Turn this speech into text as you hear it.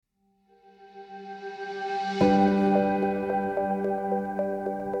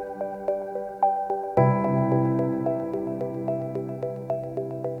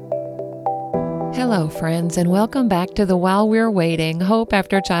Hello, friends, and welcome back to the While We're Waiting Hope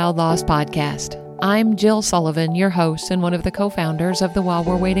After Child Loss podcast. I'm Jill Sullivan, your host and one of the co-founders of the While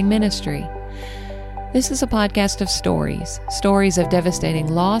We're Waiting ministry. This is a podcast of stories of devastating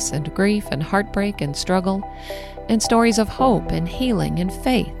loss and grief and heartbreak and struggle, and stories of hope and healing and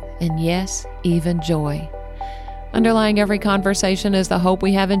faith, and yes, even joy. Underlying every conversation is the hope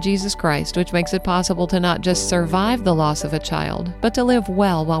we have in Jesus Christ, which makes it possible to not just survive the loss of a child, but to live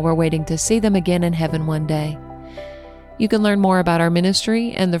well while we're waiting to see them again in heaven one day. You can learn more about our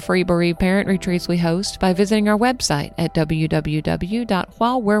ministry and the free bereaved parent retreats we host by visiting our website at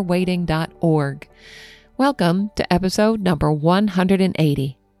www.whilewe'rewaiting.org. Welcome to episode number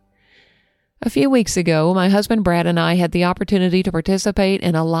 180. A few weeks ago, my husband Brad and I had the opportunity to participate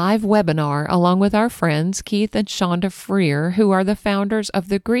in a live webinar along with our friends Keith and Shonda Freer, who are the founders of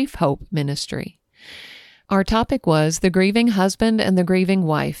the Grief Hope Ministry. Our topic was the grieving husband and the grieving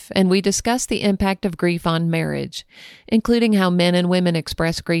wife, and we discussed the impact of grief on marriage, including how men and women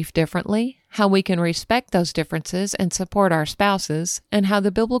express grief differently, how we can respect those differences and support our spouses, and how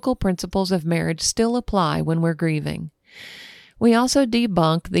the biblical principles of marriage still apply when we're grieving. We also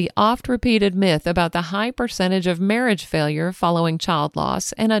debunk the oft-repeated myth about the high percentage of marriage failure following child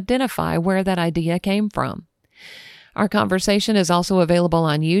loss and identify where that idea came from. Our conversation is also available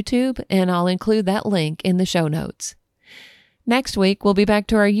on YouTube, and I'll include that link in the show notes. Next week, we'll be back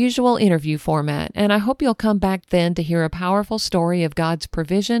to our usual interview format, and I hope you'll come back then to hear a powerful story of God's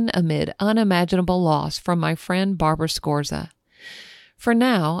provision amid unimaginable loss from my friend Barbara Scorza. For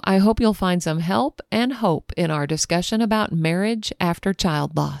now, I hope you'll find some help and hope in our discussion about marriage after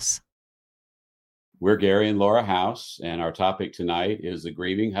child loss. We're Gary and Laura House, and our topic tonight is the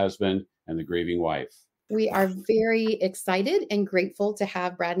grieving husband and the grieving wife. We are very excited and grateful to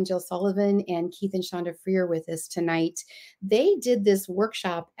have Brad and Jill Sullivan and Keith and Shonda Freer with us tonight. They did this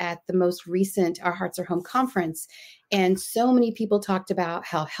workshop at the most recent Our Hearts Are Home conference, and so many people talked about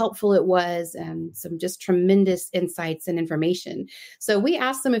how helpful it was and some just tremendous insights and information. So we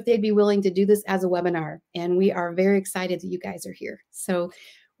asked them if they'd be willing to do this as a webinar, and we are very excited that you guys are here. So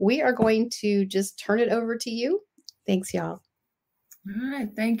we are going to just turn it over to you. Thanks, y'all. All right.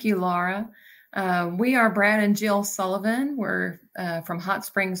 Thank you, Laura. We are Brad and Jill Sullivan. We're from Hot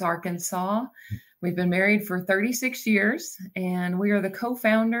Springs, Arkansas. We've been married for 36 years, and we are the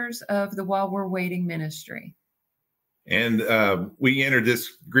co-founders of the While We're Waiting ministry. And we entered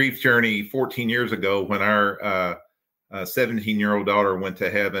this grief journey 14 years ago when our 17-year-old daughter went to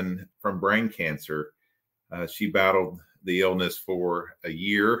heaven from brain cancer. She battled the illness for a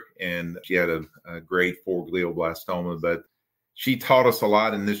year, and she had a grade 4 glioblastoma, but she taught us a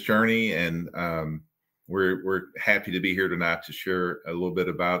lot in this journey, and we're happy to be here tonight to share a little bit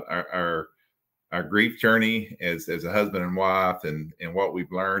about our grief journey as a husband and wife, and what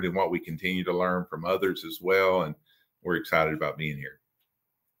we've learned and what we continue to learn from others as well. And we're excited about being here.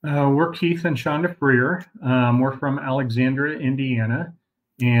 We're Keith and Shonda Freer. We're from Alexandria, Indiana,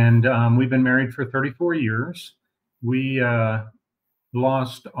 and we've been married for 34 years. We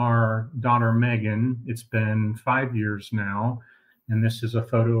lost our daughter, Megan. It's been 5 years now, and this is a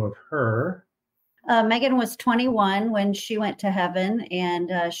photo of her. Megan was 21 when she went to heaven,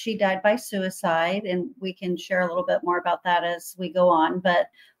 and she died by suicide, and we can share a little bit more about that as we go on. But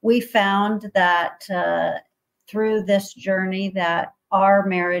we found that through this journey that our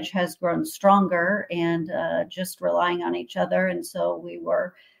marriage has grown stronger and just relying on each other. And so we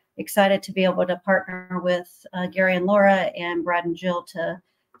were excited to be able to partner with Gary and Laura and Brad and Jill to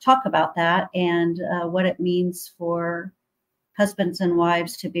talk about that and what it means for husbands and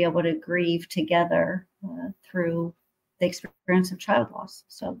wives to be able to grieve together through the experience of child loss.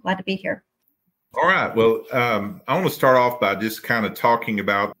 So glad to be here. All right. Well, I want to start off by just kind of talking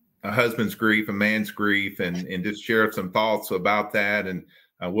about a husband's grief, a man's grief, and just share some thoughts about that. And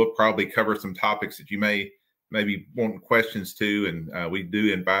we'll probably cover some topics that you maybe want questions to, and we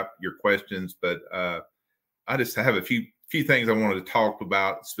do invite your questions. But I just have a few things I wanted to talk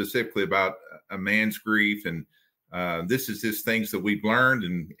about, specifically about a man's grief. And this is just things that we've learned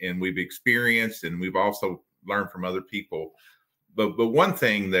and we've experienced, and we've also learned from other people. But one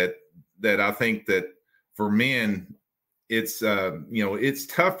thing that I think that for men, it's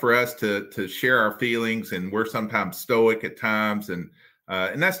tough for us to share our feelings, and we're sometimes stoic at times, and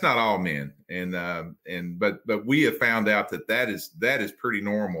that's not all men. But we have found out that is pretty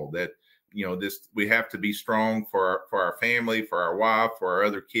normal. That we have to be strong for our family, for our wife, for our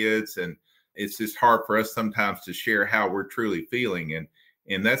other kids, and it's just hard for us sometimes to share how we're truly feeling,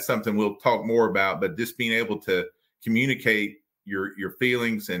 and that's something we'll talk more about. But just being able to communicate your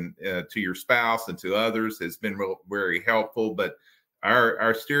feelings and to your spouse and to others has been very helpful. But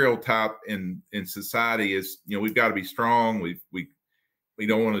our stereotype in society is, we've got to be strong. We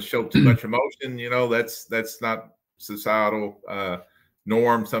don't want to show too much emotion. That's not societal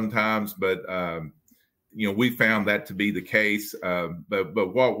norm sometimes, but we found that to be the case.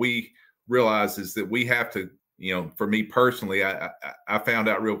 But what we realize is that we have to, for me personally, I found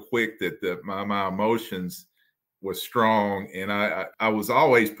out real quick that my emotions was strong, and I was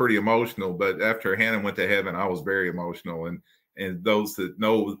always pretty emotional. But after Hannah went to heaven, I was very emotional, and those that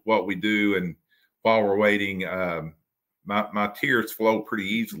know what we do, and while we're waiting, my tears flow pretty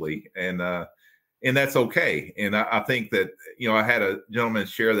easily, and that's okay. And I think that I had a gentleman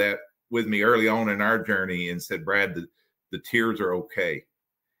share that with me early on in our journey and said, Brad, the tears are okay.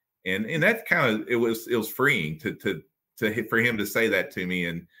 And that kind of, it was freeing for him to say that to me.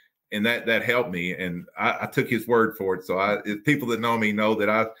 And that helped me. And I took his word for it. So people that know me know that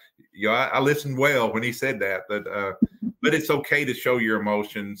I listened well when he said that, but it's okay to show your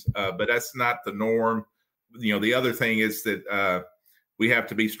emotions. But that's not the norm. The other thing is that we have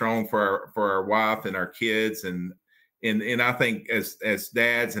to be strong for our wife and our kids. And I think as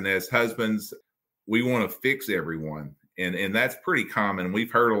dads and as husbands, we want to fix everyone. And that's pretty common.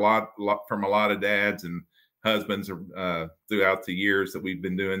 We've heard a lot from a lot of dads and husbands throughout the years that we've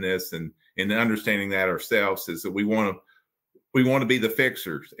been doing this, and understanding that ourselves is that we want to be the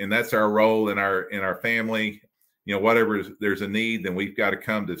fixers, and that's our role in our family. Whatever there's a need, then we've got to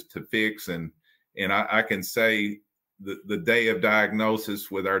come to fix. And I can say the day of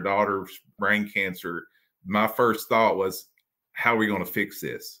diagnosis with our daughter's brain cancer, my first thought was, how are we going to fix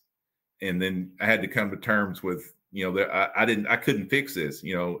this? And then I had to come to terms with, I couldn't fix this,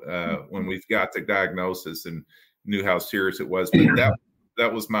 when we got the diagnosis and knew how serious it was. But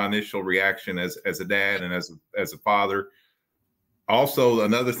that was my initial reaction as a dad and as a father. Also,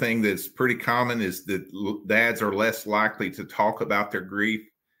 another thing that's pretty common is that dads are less likely to talk about their grief.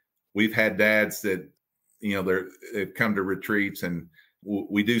 We've had dads that, they've come to retreats, and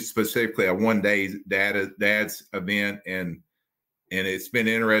we do specifically a one-day dad's event, and it's been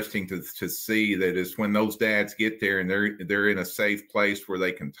interesting to see that it's when those dads get there and they're in a safe place where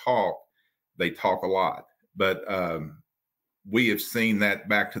they can talk, they talk a lot. But we have seen that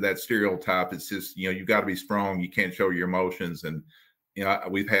back to that stereotype. It's just, you've got to be strong. You can't show your emotions. And,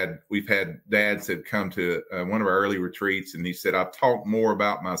 we've had dads that come to one of our early retreats, and he said, I've talked more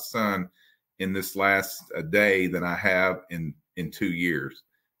about my son in this last day than I have in 2 years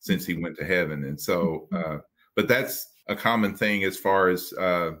since he went to heaven. And so, but that's a common thing as far as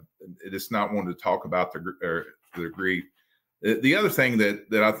it's not wanting to talk about the grief. The other thing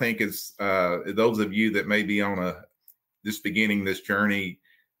that I think is those of you that may be on just beginning this journey,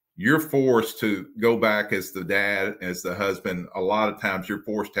 you're forced to go back as the dad, as the husband. A lot of times you're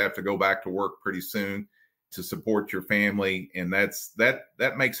forced to have to go back to work pretty soon to support your family. And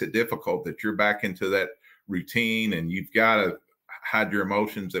that makes it difficult, that you're back into that routine, and you've got to hide your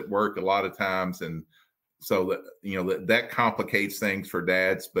emotions at work a lot of times. And so that complicates things for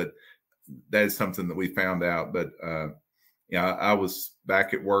dads, but that's something that we found out. But I was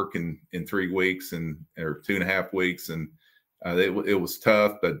back at work in 3 weeks or 2.5 weeks, and it was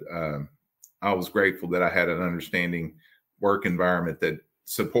tough, but I was grateful that I had an understanding work environment that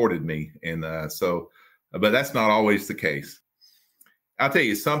supported me. And but that's not always the case. I'll tell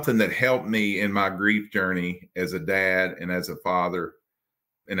you something that helped me in my grief journey as a dad and as a father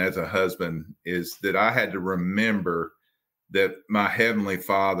and as a husband is that I had to remember that my Heavenly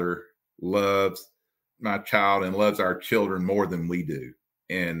Father loves my child and loves our children more than we do.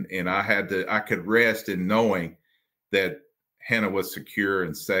 And I could rest in knowing that Hannah was secure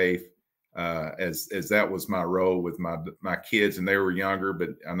and safe, as that was my role with my kids, and they were younger.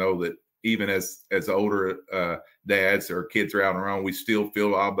 But I know that even as older dads or kids are out on their own, we still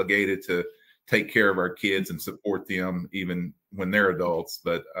feel obligated to take care of our kids and support them even when they're adults.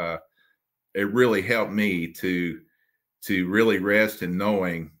 But it really helped me to really rest in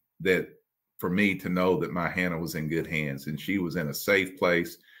knowing that, for me to know that my Hannah was in good hands, and she was in a safe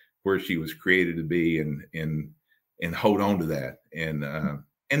place where she was created to be, and hold on to that. And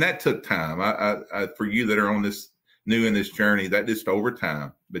that took time. I for you that are on this new in this journey, that just over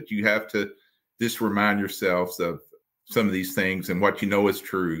time, but you have to just remind yourselves of some of these things and what is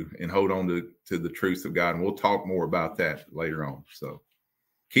true, and hold on to the truths of God. And we'll talk more about that later on. So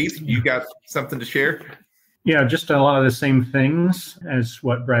Keith, you got something to share? Yeah, just a lot of the same things as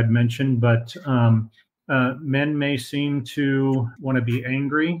what Brad mentioned, but men may seem to want to be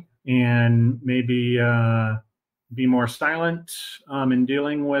angry and maybe be more silent in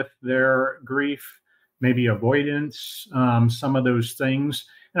dealing with their grief, maybe avoidance, some of those things.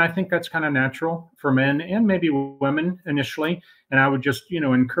 And I think that's kind of natural for men and maybe women initially. And I would just,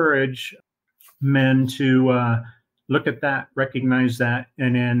 encourage men to look at that, recognize that,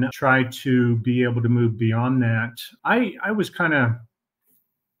 and then try to be able to move beyond that. I was kind of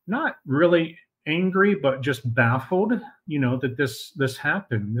not really angry, but just baffled, that this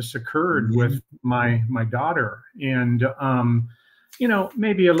happened. This occurred with my daughter, and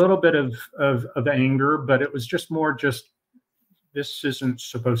maybe a little bit of anger, but it was just more this isn't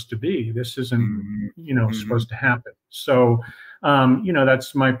supposed to be. This isn't supposed to happen. So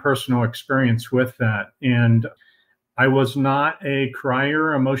that's my personal experience with that. And I was not a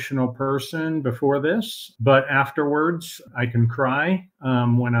crier, emotional person before this, but afterwards I can cry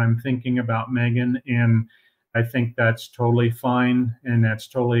when I'm thinking about Megan. And I think that's totally fine and that's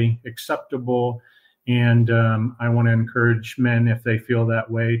totally acceptable. And I want to encourage men, if they feel that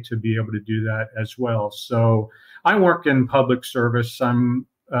way, to be able to do that as well. So I work in public service. I'm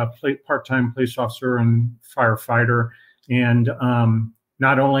a part-time police officer and firefighter. And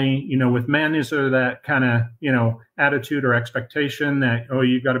not only, with men, is there that kind of, attitude or expectation that, oh,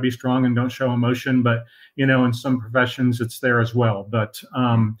 you've got to be strong and don't show emotion. But, in some professions, it's there as well. But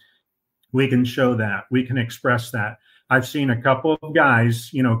we can show that. We can express that. I've seen a couple of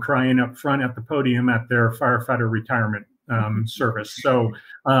guys, crying up front at the podium at their firefighter retirement service. So,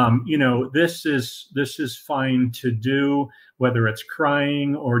 this is fine to do, whether it's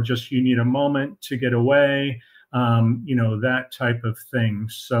crying or just you need a moment to get away. That type of thing.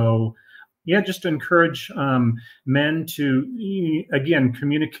 So, just encourage men to, again,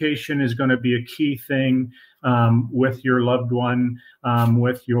 communication is going to be a key thing with your loved one,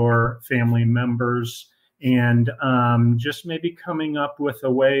 with your family members, and just maybe coming up with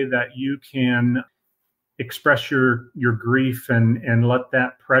a way that you can express your grief and let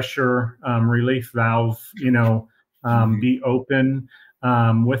that pressure relief valve, be open.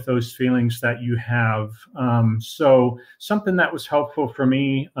 With those feelings that you have. So something that was helpful for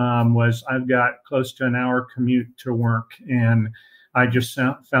me was I've got close to an hour commute to work, and I just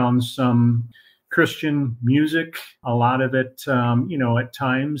found some Christian music. A lot of it, at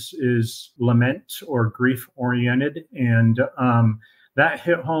times is lament or grief oriented, and that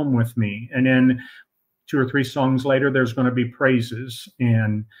hit home with me. And then 2 or 3 songs later, there's going to be praises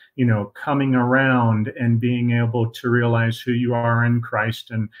and, coming around and being able to realize who you are in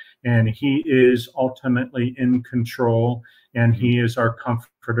Christ, and he is ultimately in control, and he is our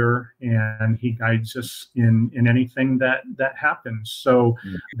comforter, and he guides us in anything that happens. So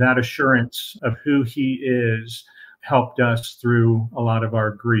that assurance of who he is helped us through a lot of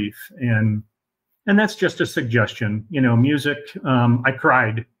our grief. And that's just a suggestion, music. I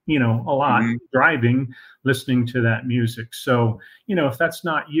cried, a lot driving, listening to that music. So, if that's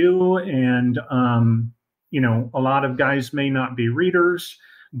not you, and, a lot of guys may not be readers,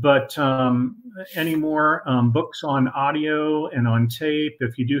 but any more books on audio and on tape,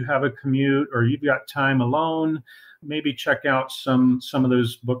 if you do have a commute or you've got time alone, maybe check out some of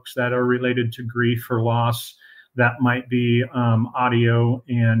those books that are related to grief or loss. That might be audio,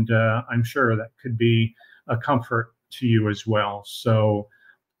 and I'm sure that could be a comfort to you as well. So,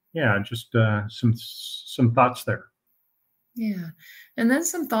 just some thoughts there. Yeah, and then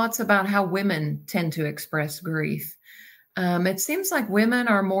some thoughts about how women tend to express grief. It seems like women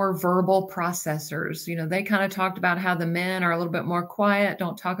are more verbal processors. They kind of talked about how the men are a little bit more quiet,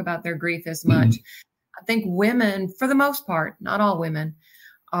 don't talk about their grief as much. I think women, for the most part, not all women,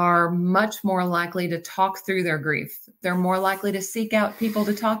 are much more likely to talk through their grief. They're more likely to seek out people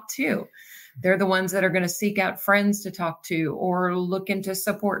to talk to. They're the ones that are going to seek out friends to talk to or look into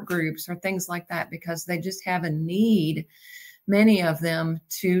support groups or things like that, because they just have a need, many of them,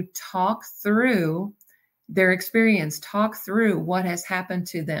 to talk through their experience, talk through what has happened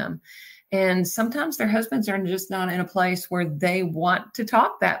to them. And sometimes their husbands are just not in a place where they want to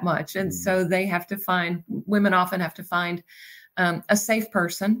talk that much. And so women often have to find a safe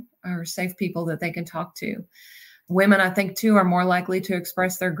person or safe people that they can talk to. Women, I think, too, are more likely to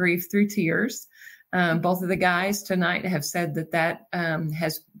express their grief through tears. Both of the guys tonight have said that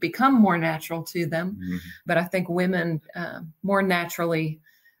has become more natural to them. But I think women more naturally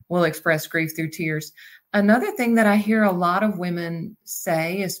will express grief through tears. Another thing that I hear a lot of women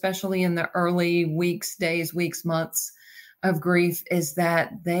say, especially in the early weeks, days, weeks, months of grief, is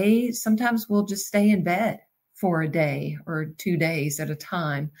that they sometimes will just stay in bed for a day or 2 days at a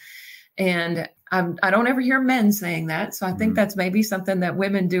time. And I don't ever hear men saying that. So I think that's maybe something that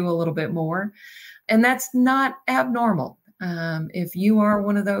women do a little bit more. And that's not abnormal. If you are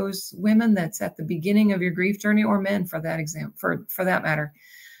one of those women that's at the beginning of your grief journey, or men for that matter,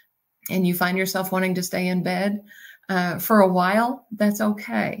 and you find yourself wanting to stay in bed, for a while, that's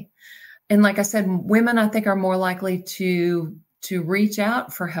okay. And like I said, women, I think, are more likely to reach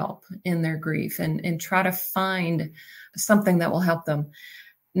out for help in their grief and try to find something that will help them.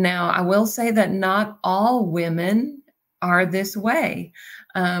 Now, I will say that not all women are this way.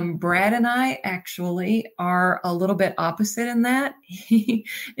 Brad and I actually are a little bit opposite in that.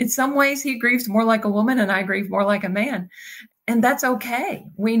 In some ways, he grieves more like a woman and I grieve more like a man. And that's okay.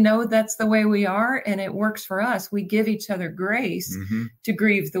 We know that's the way we are, and it works for us. We give each other grace to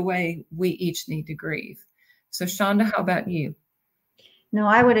grieve the way we each need to grieve. So, Shonda, how about you? No,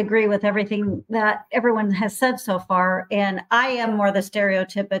 I would agree with everything that everyone has said so far. And I am more the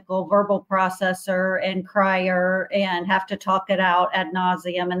stereotypical verbal processor and crier and have to talk it out ad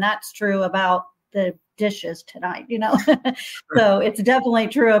nauseum. And that's true about the dishes tonight, So it's definitely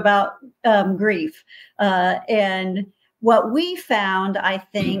true about grief. And what we found, I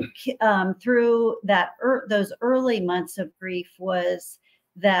think, through those early months of grief was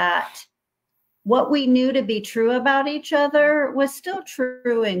that what we knew to be true about each other was still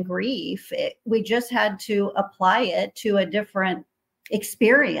true in grief. We just had to apply it to a different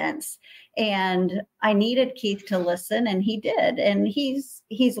experience. And I needed Keith to listen, and he did. And he's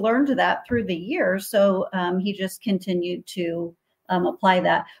learned that through the years. So he just continued to apply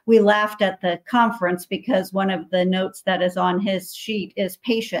that. We laughed at the conference because one of the notes that is on his sheet is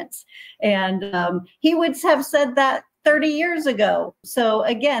patience. And he would have said that 30 years ago. So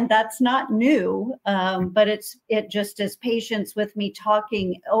again, that's not new, but it just is patience with me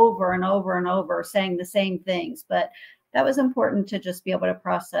talking over and over and over, saying the same things. But that was important to just be able to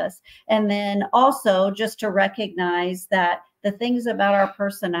process. And then also just to recognize that the things about our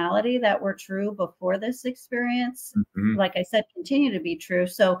personality that were true before this experience, like I said, continue to be true.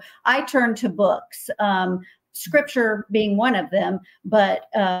 So I turned to books, scripture being one of them, but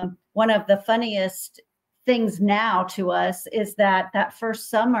one of the funniest things now to us is that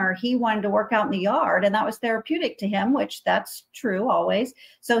first summer he wanted to work out in the yard, and that was therapeutic to him, which that's true always.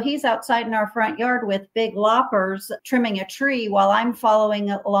 So he's outside in our front yard with big loppers trimming a tree while I'm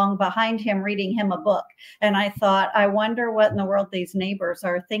following along behind him reading him a book. And I thought, I wonder what in the world these neighbors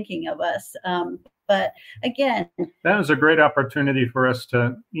are thinking of us. But again, that was a great opportunity for us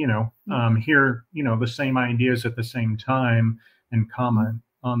to hear the same ideas at the same time and comment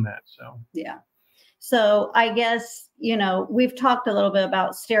on that. So yeah. So I guess, we've talked a little bit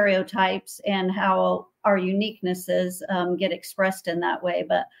about stereotypes and how our uniquenesses get expressed in that way.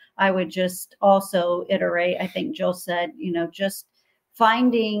 But I would just also iterate, I think Jill said, just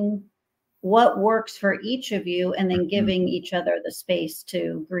finding what works for each of you and then giving each other the space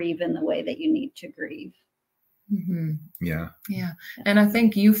to grieve in the way that you need to grieve. Mm-hmm. Yeah. And I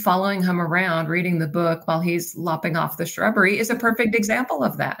think you following him around, reading the book while he's lopping off the shrubbery is a perfect example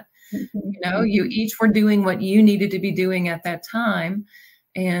of that. You each were doing what you needed to be doing at that time,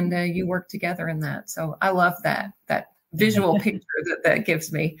 and you worked together in that. So I love that visual picture that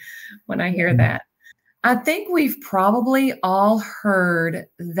gives me when I hear that. I think we've probably all heard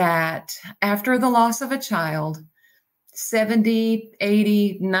that after the loss of a child, 70,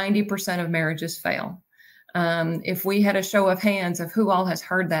 80, 90% of marriages fail. If we had a show of hands of who all has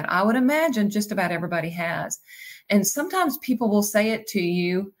heard that, I would imagine just about everybody has. And sometimes people will say it to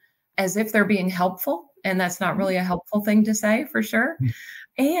you as if they're being helpful, and that's not really a helpful thing to say, for sure.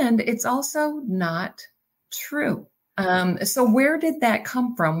 And it's also not true. So where did that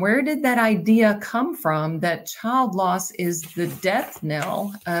come from? Where did that idea come from that child loss is the death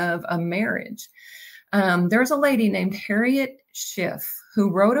knell of a marriage? There's a lady named Harriet Schiff who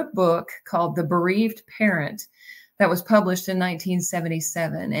wrote a book called The Bereaved Parent that was published in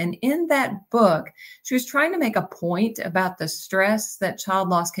 1977. And in that book, she was trying to make a point about the stress that child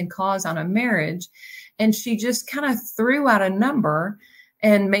loss can cause on a marriage. And she just kind of threw out a number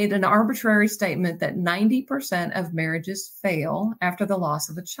and made an arbitrary statement that 90% of marriages fail after the loss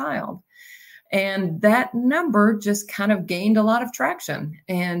of a child. And that number just kind of gained a lot of traction,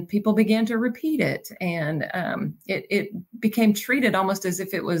 and people began to repeat it. And it became treated almost as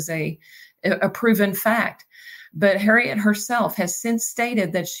if it was a proven fact. But Harriet herself has since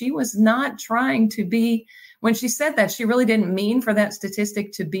stated that she was not trying to be, when she said that, she really didn't mean for that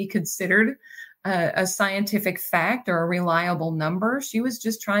statistic to be considered a scientific fact or a reliable number. She was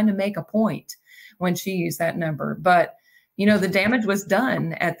just trying to make a point when she used that number. But, the damage was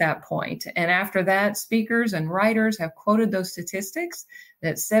done at that point. And after that, speakers and writers have quoted those statistics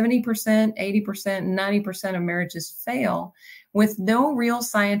that 70%, 80%, 90% of marriages fail with no real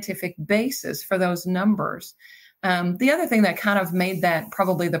scientific basis for those numbers. The other thing that kind of made that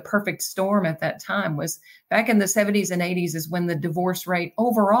probably the perfect storm at that time was back in the 70s and 80s is when the divorce rate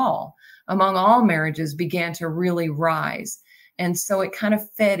overall among all marriages began to really rise. And so it kind of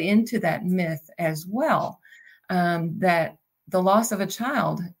fed into that myth as well, that the loss of a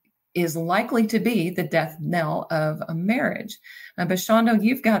child is likely to be the death knell of a marriage. But Shonda,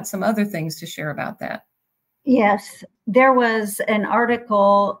 you've got some other things to share about that. Yes, there was an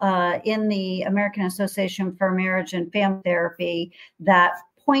article in the American Association for Marriage and Family Therapy that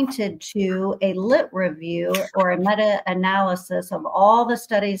pointed to a lit review or a meta-analysis of all the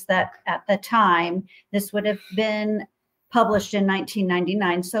studies that at the time, this would have been published in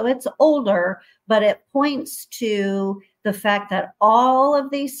 1999. So it's older, but it points to the fact that all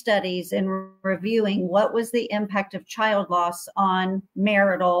of these studies in reviewing what was the impact of child loss on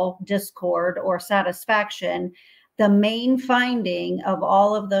marital discord or satisfaction, the main finding of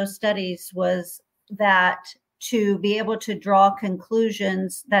all of those studies was that to be able to draw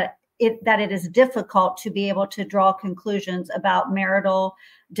conclusions that it is difficult to be able to draw conclusions about marital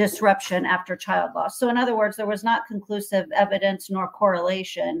disruption after child loss. So in other words, there was not conclusive evidence nor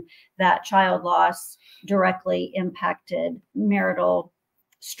correlation that child loss directly impacted marital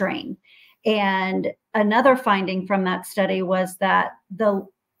strain. And another finding from that study was that the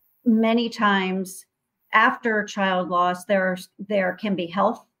many times after child loss, there can be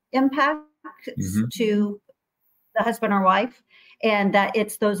health impacts to the husband or wife, and that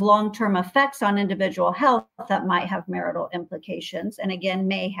it's those long-term effects on individual health that might have marital implications, and again,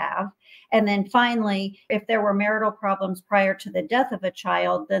 may have. And then finally, if there were marital problems prior to the death of a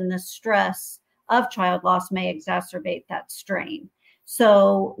child, then the stress of child loss may exacerbate that strain.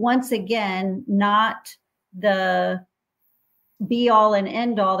 So once again, not the be all and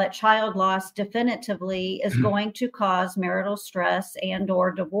end all that child loss definitively is going to cause marital stress and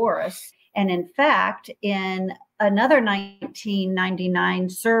or divorce. And in fact, in another 1999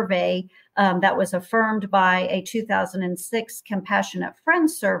 survey that was affirmed by a 2006 Compassionate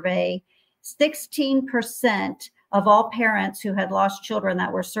Friends survey, 16% of all parents who had lost children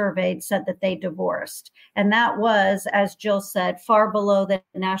that were surveyed said that they divorced. And that was, as Jill said, far below the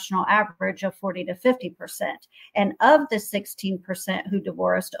national average of 40 to 50%. And of the 16% who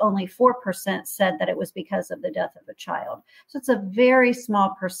divorced, only 4% said that it was because of the death of a child. So it's a very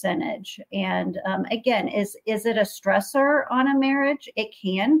small percentage. And again, is it a stressor on a marriage? It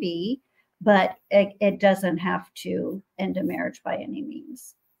can be, but it doesn't have to end a marriage by any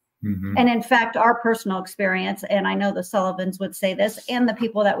means. Mm-hmm. And in fact, our personal experience, and I know the Sullivans would say this, and the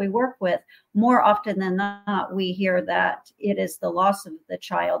people that we work with, more often than not, we hear that it is the loss of the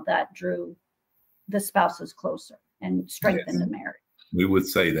child that drew the spouses closer and strengthened the marriage. We would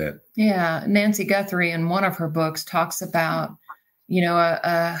say that. Yeah. Nancy Guthrie, in one of her books, talks about,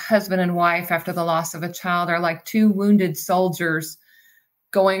 a husband and wife after the loss of a child are like two wounded soldiers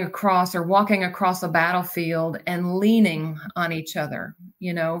going across or walking across a battlefield and leaning on each other,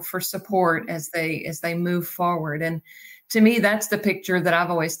 for support as they move forward. And to me, that's the picture that I've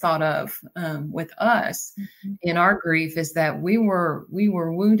always thought of with us in our grief, is that we were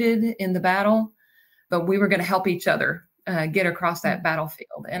wounded in the battle, but we were going to help each other get across that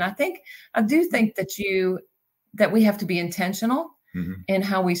battlefield. And I do think that we have to be intentional in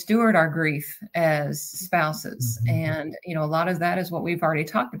how we steward our grief as spouses. And, a lot of that is what we've already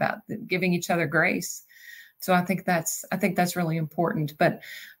talked about, giving each other grace. So I think that's really important. But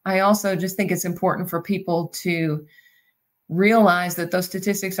I also just think it's important for people to realize that those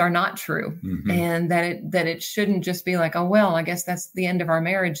statistics are not true, and that it shouldn't just be like, oh, well, I guess that's the end of our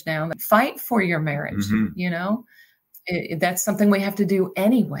marriage now. Fight for your marriage, that's something we have to do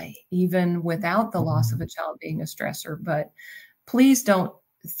anyway, even without the loss of a child being a stressor. But please don't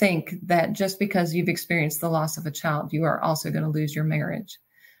think that just because you've experienced the loss of a child, you are also going to lose your marriage.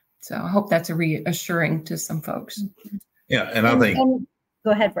 So I hope that's reassuring to some folks. Yeah. And I think,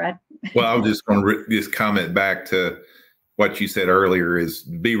 go ahead, Brad. Well, I was just going to just comment back to what you said earlier, is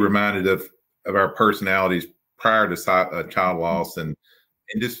be reminded of our personalities prior to child loss, and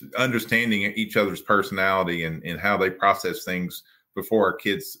just understanding each other's personality and how they process things before our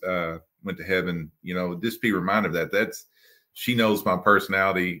kids went to heaven. Just be reminded of she knows my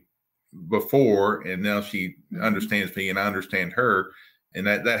personality before, and now she understands me and I understand her, and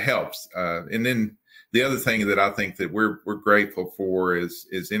that helps. And then the other thing that I think that we're grateful for is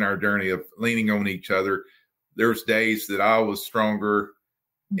in our journey of leaning on each other. There's days that I was stronger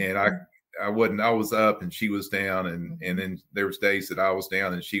and I was up and she was down, and then there was days that I was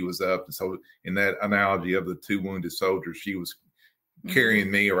down and she was up. And so in that analogy of the two wounded soldiers, she was carrying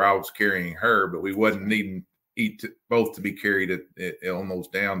me or I was carrying her, but we wasn't needing both to be carried on those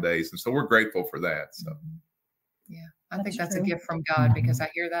down days. And so we're grateful for that. So Yeah. I think that's true. a gift from God, because I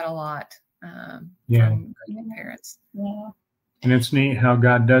hear that a lot Yeah. from parents. Yeah. And it's neat how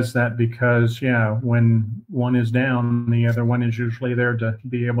God does that because, when one is down, the other one is usually there to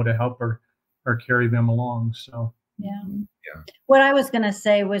be able to help or carry them along. So, Yeah. Yeah. What I was going to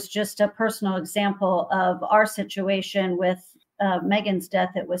say was just a personal example of our situation with Megan's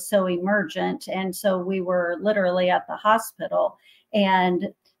death. It was so emergent. And so we were literally at the hospital.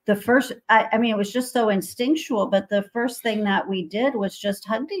 And the first, I mean, it was just so instinctual, but the first thing that we did was just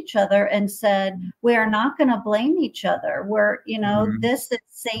hugged each other and said, we are not going to blame each other. This is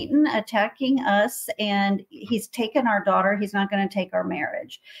Satan attacking us, and he's taken our daughter. He's not going to take our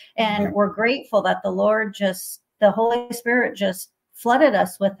marriage. And we're grateful that the Holy Spirit just flooded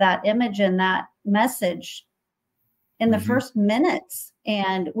us with that image and that message in the first minutes.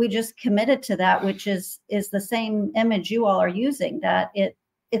 And we just committed to that, which is the same image you all are using, that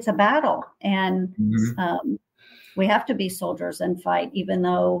it's a battle, and we have to be soldiers and fight, even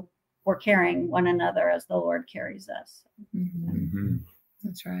though we're carrying one another as the Lord carries us.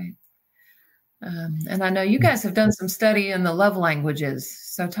 That's right. And I know you guys have done some study in the love languages.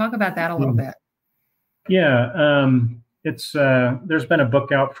 So talk about that a little bit. Yeah. It's there's been a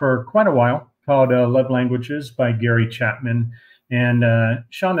book out for quite a while called Love Languages by Gary Chapman. And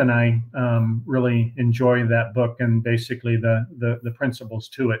Sean and I really enjoy that book and basically the principles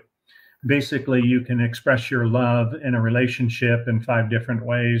to it. Basically, you can express your love in a relationship in 5 different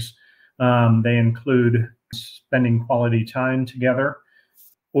ways. They include spending quality time together,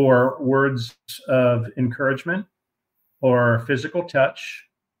 or words of encouragement, or physical touch,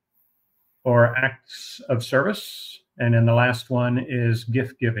 or acts of service. And then the last one is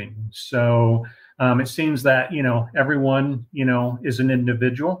gift giving. So it seems that, everyone, is an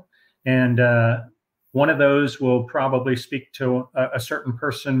individual, and one of those will probably speak to a certain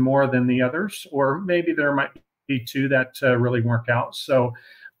person more than the others, or maybe there might be 2 that really work out. So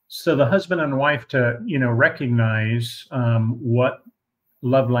the husband and wife to, recognize what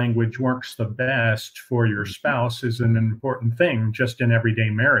love language works the best for your spouse is an important thing just in everyday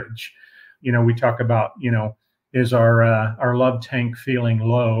marriage. We talk about, is our love tank feeling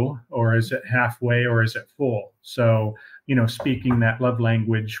low, or is it halfway, or is it full? So, speaking that love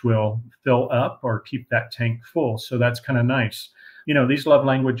language will fill up or keep that tank full. So that's kind of nice. These love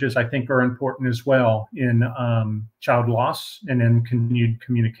languages, I think, are important as well in child loss and in continued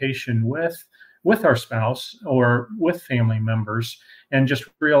communication with our spouse or with family members, and just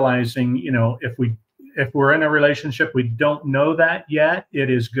realizing, if we're in a relationship, we don't know that yet, it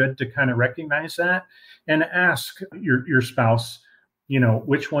is good to kind of recognize that and ask your spouse,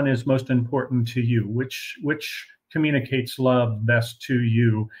 which one is most important to you, which communicates love best to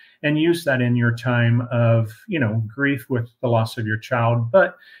you, and use that in your time of, grief with the loss of your child,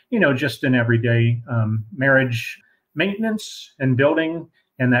 but, just in everyday marriage maintenance and building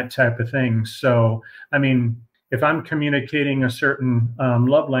and that type of thing. So, I mean, if I'm communicating a certain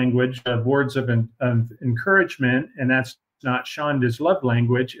love language of words of encouragement, and that's not Shonda's love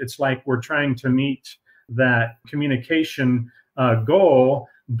language, it's like we're trying to meet that communication goal,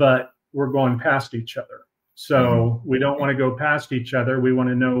 but we're going past each other. So we don't want to go past each other. We want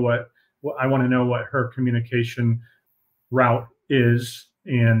to know I want to know what her communication route is,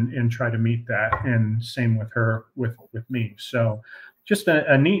 and try to meet that. And same with her, with me. So just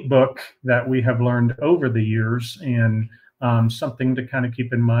a neat book that we have learned over the years, and something to kind of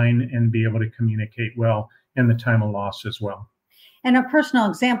keep in mind and be able to communicate well in the time of loss as well. And a personal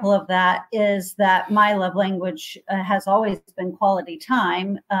example of that is that my love language has always been quality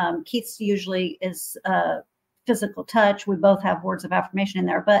time. Keith's usually is physical touch. We both have words of affirmation in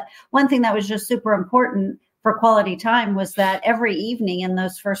there. But one thing that was just super important for quality time was that every evening in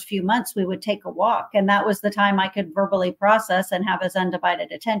those first few months, we would take a walk. And that was the time I could verbally process and have his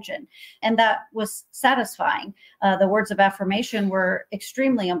undivided attention. And that was satisfying. The words of affirmation were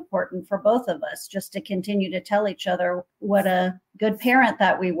extremely important for both of us, just to continue to tell each other what a good parent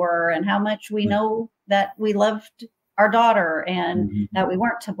that we were, and how much we know that we loved our daughter, and that we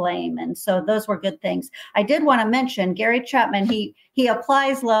weren't to blame. And so those were good things. I did want to mention Gary Chapman. He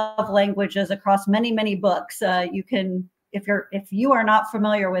applies love languages across many, many books. You can, if you are not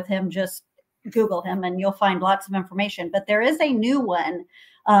familiar with him, just Google him and you'll find lots of information. But there is a new one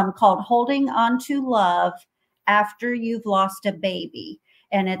called Holding On to Love After You've Lost a Baby.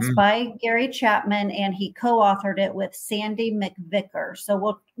 And it's by Gary Chapman, and he co-authored it with Sandy McVicker.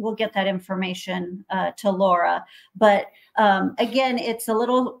 So we'll get that information to Laura. But again, it's a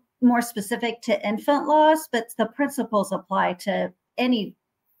little more specific to infant loss, but the principles apply to any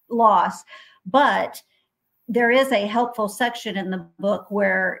loss. But there is a helpful section in the book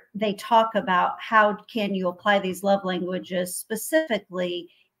where they talk about how can you apply these love languages specifically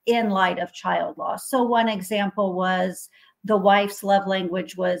in light of child loss. So one example was the wife's love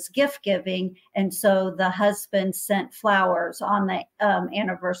language was gift giving, and so the husband sent flowers on the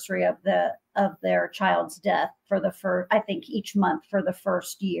anniversary of their child's death for the first, I think, each month for the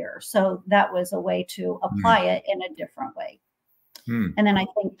first year. So that was a way to apply it in a different way. And then I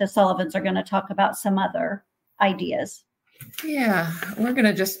think the Sullivans are going to talk about some other ideas. Yeah, we're going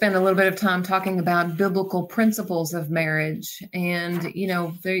to just spend a little bit of time talking about biblical principles of marriage. And, you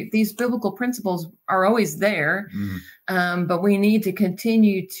know, these biblical principles are always there, but we need to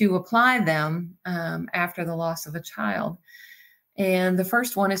continue to apply them after the loss of a child. And the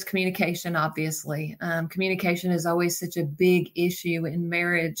first one is communication, obviously. Communication is always such a big issue in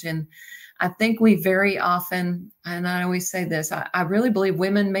marriage. And I think we very often, and I always say this, I really believe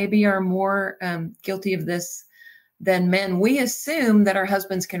women maybe are more guilty of this than men. We assume that our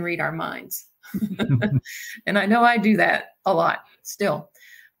husbands can read our minds. And I know I do that a lot still,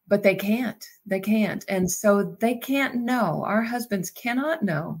 but they can't. They can't. And so they can't know. Our husbands cannot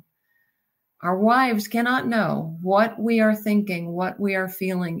know. Our wives cannot know what we are thinking, what we are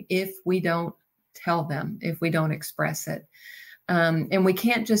feeling if we don't tell them, if we don't express it. And we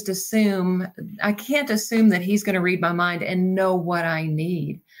can't just assume, I can't assume that he's going to read my mind and know what I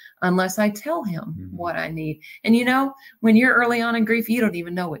need unless I tell him what I need. And, you know, when you're early on in grief, you don't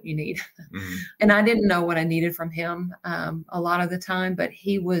even know what you need. And I didn't know what I needed from him a lot of the time, but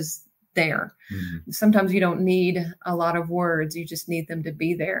he was there. Sometimes you don't need a lot of words. You just need them to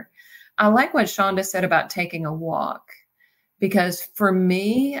be there. I like what Shonda said about taking a walk, because for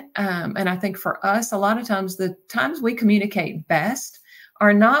me, and I think for us, a lot of times, the times we communicate best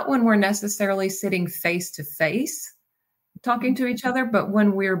are not when we're necessarily sitting face to face talking to each other, but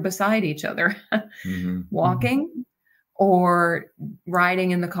when we're beside each other, walking or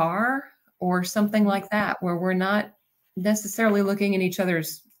riding in the car or something like that, where we're not necessarily looking in each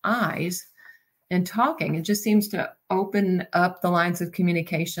other's eyes and talking. It just seems to open up the lines of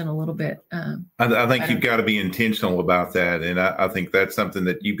communication a little bit. I think you've got to be intentional about that. And I think that's something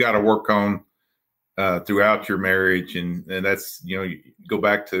that you've got to work on throughout your marriage. And that's, you know, you go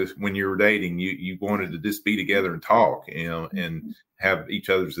back to when you were dating, you wanted to just be together and talk, you know, and have each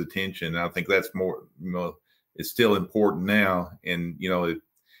other's attention. And I think that's more, you know, it's still important now. And, you know,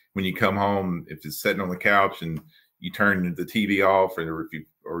 when you come home, if it's sitting on the couch and you turn the TV off, or if you,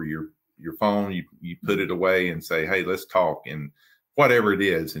 or your phone, you put it away and say, hey, let's talk, and whatever it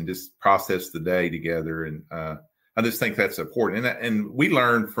is, and just process the day together. And I just think that's important. And we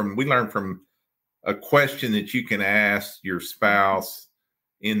learn from a question that you can ask your spouse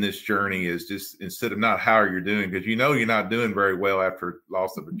in this journey is just, instead of not how are you doing, because you know you're not doing very well after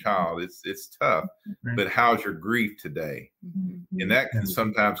loss of a child. It's tough, but how's your grief today? And that can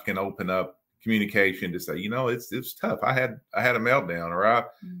sometimes open up communication to say, you know, it's tough. I had a meltdown, or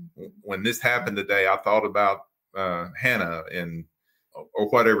when this happened today, I thought about Hannah, or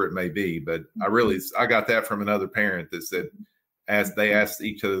whatever it may be. But I got that from another parent that said, as they asked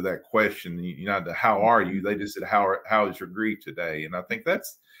each other that question, you know, how are you? They just said, how is your grief today? And I think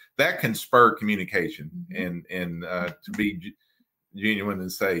that can spur communication and to be genuine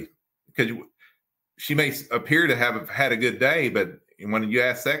and say, because she may appear to have had a good day, but when you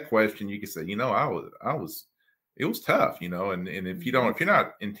ask that question, you can say, you know, it was tough, you know, and if you're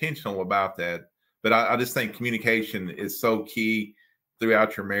not intentional about that, but I just think communication is so key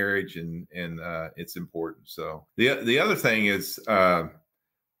throughout your marriage, and it's important. So the other thing is, I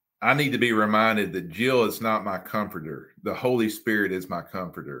need to be reminded that Jill is not my comforter. The Holy Spirit is my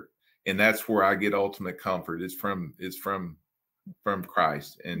comforter. And that's where I get ultimate comfort. It's from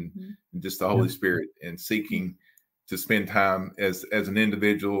Christ and just the Holy Spirit, and seeking to spend time as an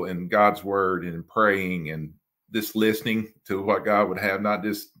individual in God's word and praying and just listening to what God would have, not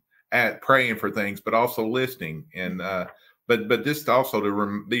just praying for things, but also listening. And, but just also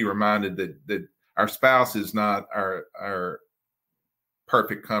to be reminded that our spouse is not our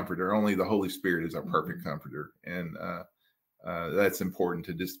perfect comforter. Only the Holy Spirit is our perfect comforter. And, that's important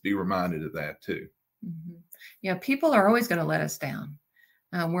to just be reminded of that too. Yeah. People are always going to let us down.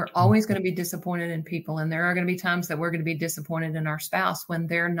 We're always going to be disappointed in people. And there are going to be times that we're going to be disappointed in our spouse when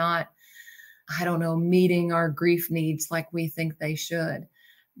they're not, I don't know, meeting our grief needs like we think they should.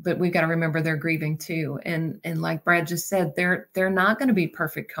 But we've got to remember they're grieving too. And like Brad just said, they're not going to be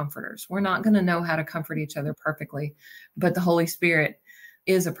perfect comforters. We're not going to know how to comfort each other perfectly, but the Holy Spirit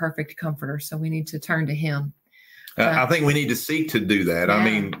is a perfect comforter. So we need to turn to him. I think we need to seek to do that. Yeah, I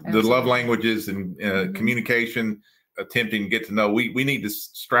mean, absolutely. The love languages and communication, attempting to get to know, we need to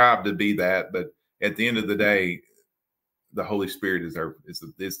strive to be that, but at the end of the day, the Holy Spirit is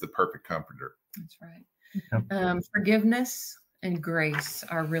the perfect comforter. That's right. Forgiveness and grace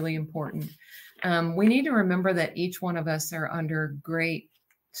are really important. We need to remember that each one of us are under great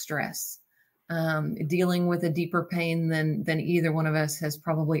stress, dealing with a deeper pain than either one of us has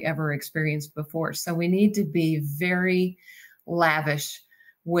probably ever experienced before. So we need to be very lavish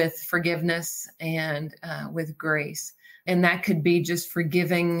with forgiveness and with grace. And that could be just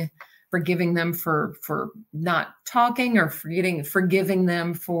forgiving them for not talking, or forgiving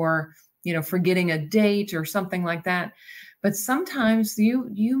them for, forgetting a date or something like that. But sometimes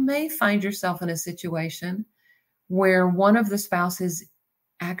you may find yourself in a situation where one of the spouses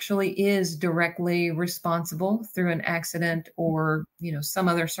actually is directly responsible through an accident or, some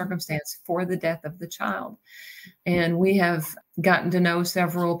other circumstance for the death of the child. And we have gotten to know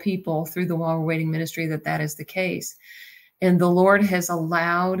several people through the While We're Waiting ministry that is the case. And the Lord has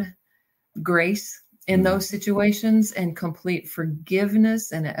allowed grace in those situations, and complete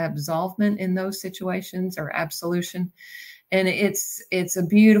forgiveness and absolvement in those situations, or absolution. And it's a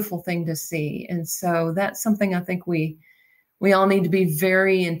beautiful thing to see. And so that's something I think we all need to be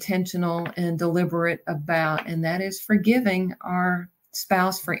very intentional and deliberate about, and that is forgiving our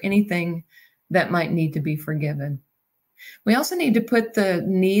spouse for anything that might need to be forgiven. We also need to put the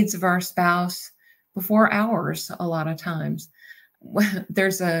needs of our spouse before ours a lot of times.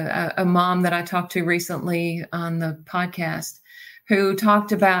 There's a mom that I talked to recently on the podcast who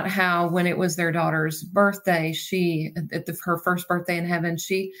talked about how when it was their daughter's birthday, her first birthday in heaven,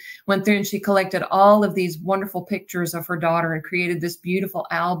 she went through and she collected all of these wonderful pictures of her daughter and created this beautiful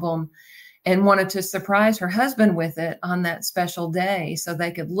album, and wanted to surprise her husband with it on that special day so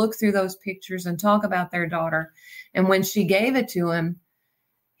they could look through those pictures and talk about their daughter. And when she gave it to him,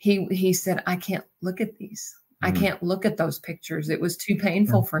 he said, "I can't look at these. I can't look at those pictures. It was too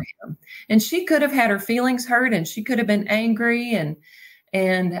painful for him." And she could have had her feelings hurt, and she could have been angry, and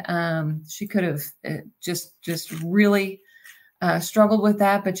she could have just really struggled with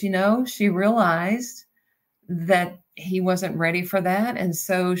that. But, she realized that he wasn't ready for that. And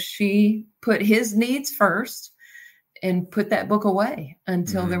so she put his needs first and put that book away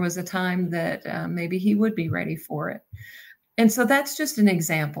until there was a time that maybe he would be ready for it. And so that's just an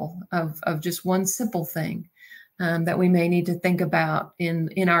example of just one simple thing that we may need to think about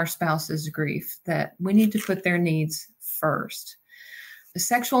in our spouse's grief, that we need to put their needs first.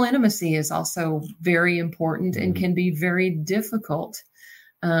 Sexual intimacy is also very important and can be very difficult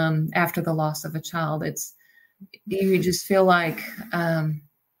after the loss of a child. You just feel like,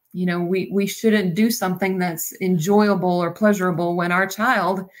 we shouldn't do something that's enjoyable or pleasurable when our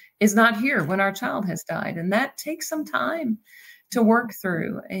child is not here, when our child has died. And that takes some time to work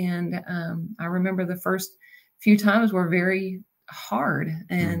through. And I remember the first few times were very hard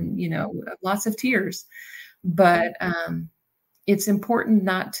and, lots of tears. But it's important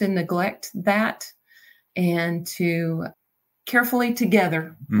not to neglect that, and to carefully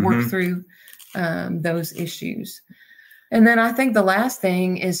together work through those issues. And then I think the last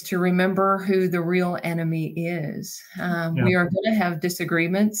thing is to remember who the real enemy is. We are going to have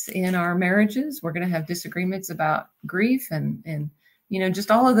disagreements in our marriages. We're going to have disagreements about grief and just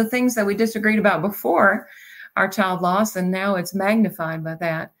all of the things that we disagreed about before our child loss. And now it's magnified by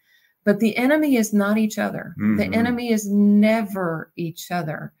that. But the enemy is not each other. The enemy is never each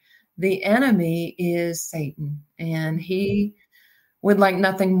other. The enemy is Satan, and he would like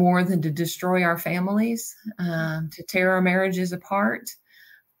nothing more than to destroy our families, to tear our marriages apart.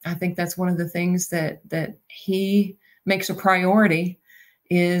 I think that's one of the things that he makes a priority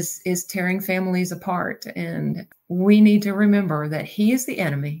is tearing families apart. And we need to remember that he is the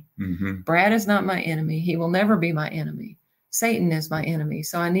enemy. Brad is not my enemy. He will never be my enemy. Satan is my enemy.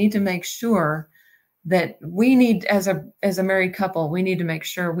 So I need to make sure that we need, as a married couple, we need to make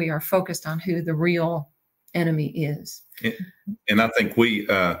sure we are focused on who the real enemy is. And I think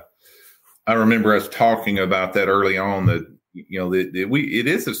I remember us talking about that early on, that, it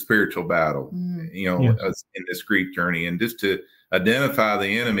is a spiritual battle, us in this grief journey, and just to identify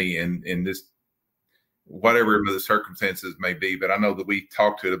the enemy and just whatever the circumstances may be. But I know that we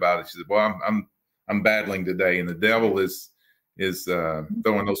talked to it about it. She said, "Well, I'm battling today, and the devil is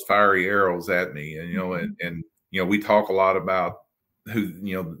throwing those fiery arrows at me." And we talk a lot about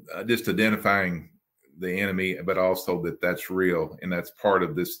who, just identifying the enemy, but also that's real, and that's part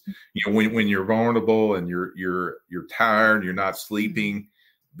of this. When you're vulnerable and you're tired, you're not sleeping,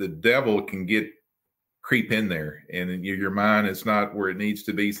 the devil can creep in there, and your mind is not where it needs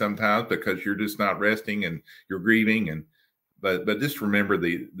to be sometimes because you're just not resting and you're grieving. But just remember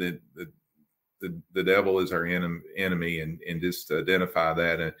the the devil is our enemy, and just identify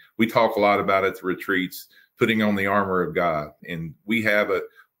that. And we talk a lot about at the retreats, putting on the armor of God, and we have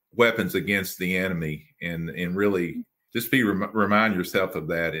weapons against the enemy, and really just remind yourself of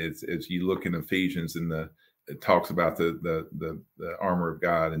that as you look in Ephesians, and it talks about the armor of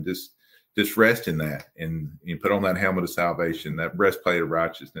God, and just rest in that, and you put on that helmet of salvation, that breastplate of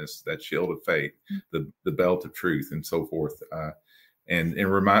righteousness, that shield of faith, the belt of truth, and so forth. And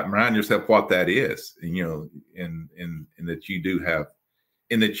remind yourself what that is, and that you do have,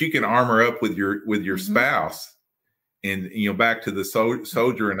 and that you can armor up with your spouse. And back to the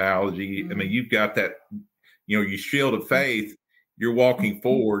soldier analogy. I mean, you've got that, your shield of faith. You're walking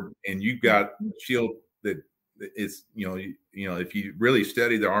forward, and you've got a shield that is, if you really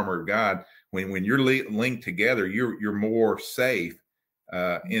study the armor of God, when you're linked together, you're more safe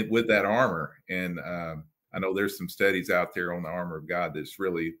with that armor. And I know there's some studies out there on the armor of God that's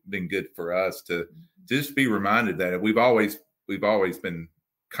really been good for us to just be reminded that we've always been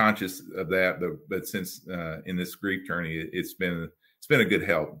conscious of that, but since in this grief journey, it's been a good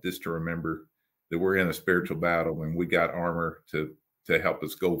help just to remember that we're in a spiritual battle, and we got armor to help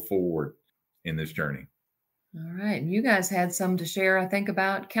us go forward in this journey. All right. You guys had some to share, I think,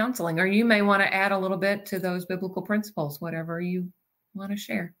 about counseling, or you may want to add a little bit to those biblical principles, whatever you want to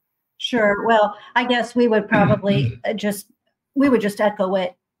share. Sure. Well, I guess we would probably just echo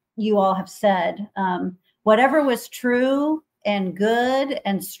what you all have said. Whatever was true and good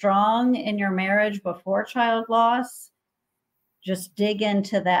and strong in your marriage before child loss, just dig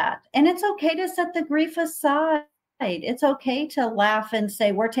into that. And it's okay to set the grief aside. It's okay to laugh and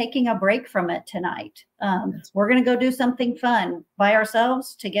say, we're taking a break from it tonight. We're going to go do something fun by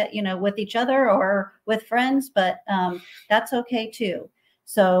ourselves to get, with each other or with friends, but that's okay too.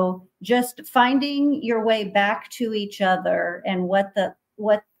 So just finding your way back to each other, and what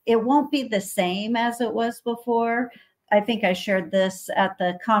it won't be the same as it was before. I think I shared this at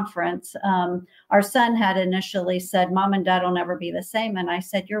the conference. Our son had initially said, Mom and Dad will never be the same. And I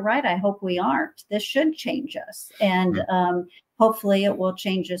said, you're right. I hope we aren't. This should change us. And hopefully it will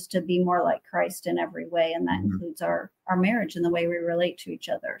change us to be more like Christ in every way. And that includes our marriage and the way we relate to each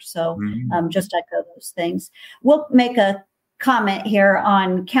other. So just echo those things. We'll make a comment here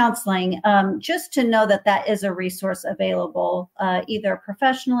on counseling, just to know that is a resource available either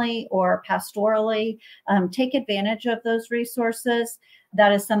professionally or pastorally. Take advantage of those resources.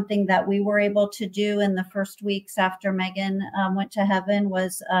 That is something that we were able to do in the first weeks after Megan went to heaven,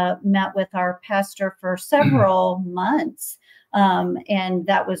 was met with our pastor for several months. And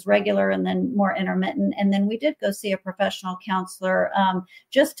that was regular and then more intermittent. And then we did go see a professional counselor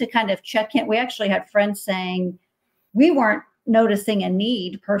just to kind of check in. We actually had friends saying we weren't noticing a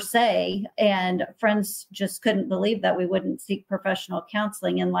need per se, and friends just couldn't believe that we wouldn't seek professional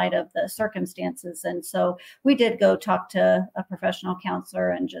counseling in light of the circumstances. And so we did go talk to a professional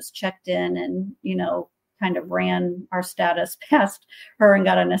counselor and just checked in, and kind of ran our status past her and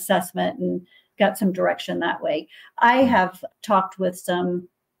got an assessment and got some direction that way. I have talked with some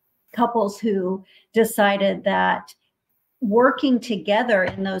couples who decided that working together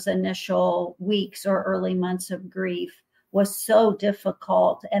in those initial weeks or early months of grief was so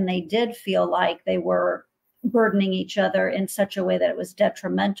difficult, and they did feel like they were burdening each other in such a way that it was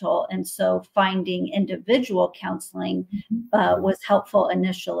detrimental. And so finding individual counseling was helpful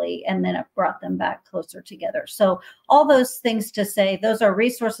initially, and then it brought them back closer together. So all those things to say, those are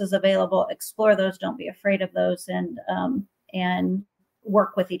resources available. Explore those. Don't be afraid of those, and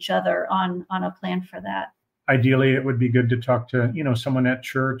work with each other on a plan for that. Ideally, it would be good to talk to, someone at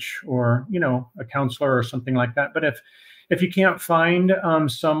church, or, a counselor or something like that. But if you can't find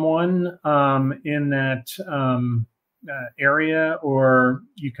someone in that area, or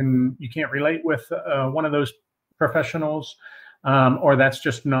you can't relate with one of those professionals, or that's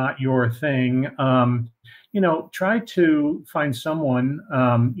just not your thing, try to find someone.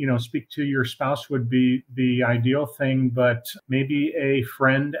 Speak to your spouse would be the ideal thing, but maybe a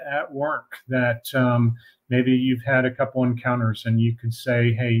friend at work that maybe you've had a couple encounters, and you could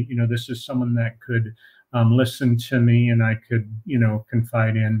say, hey, this is someone that could listen to me, and I could,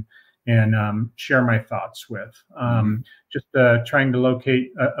 confide in and share my thoughts with. Just trying to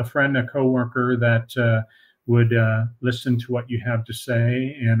locate a friend, a coworker that would listen to what you have to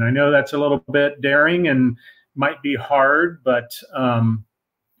say. And I know that's a little bit daring and might be hard, but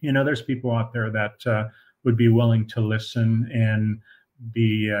there's people out there that would be willing to listen and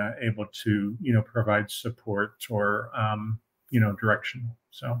be able to, provide support or, direction.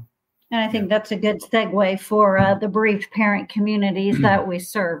 So. And I think that's a good segue for the bereaved parent communities that we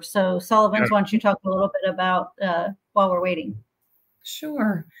serve. So Sullivan's, why don't you talk a little bit about while we're waiting?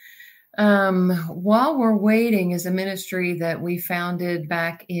 Sure. While We're Waiting is a ministry that we founded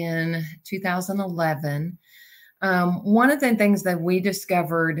back in 2011. One of the things that we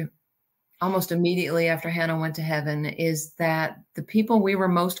discovered almost immediately after Hannah went to heaven is that the people we were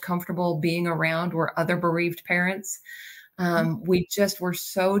most comfortable being around were other bereaved parents. We just were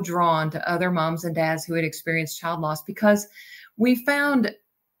so drawn to other moms and dads who had experienced child loss, because we found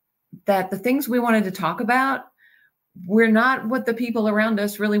that the things we wanted to talk about were not what the people around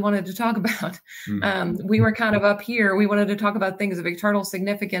us really wanted to talk about. We were kind of up here. We wanted to talk about things of eternal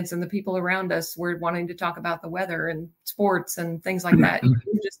significance, and the people around us were wanting to talk about the weather and sports and things like that.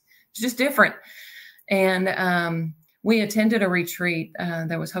 Just different. And we attended a retreat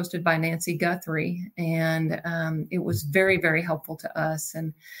that was hosted by Nancy Guthrie, and it was very, very helpful to us.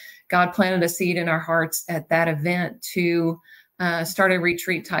 And God planted a seed in our hearts at that event to start a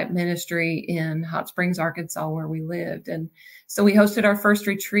retreat type ministry in Hot Springs, Arkansas, where we lived. And so we hosted our first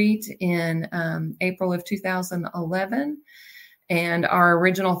retreat in April of 2011. And our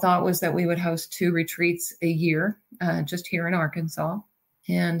original thought was that we would host 2 retreats a year, just here in Arkansas.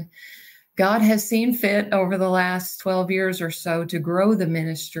 And God has seen fit over the last 12 years or so to grow the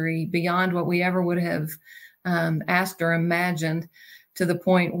ministry beyond what we ever would have asked or imagined, to the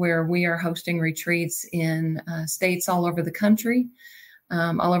point where we are hosting retreats in states all over the country,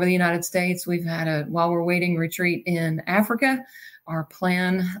 all over the United States. We've had a While We're Waiting retreat in Africa. Our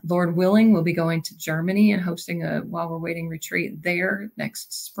plan, Lord willing, will be going to Germany and hosting a While We're Waiting retreat there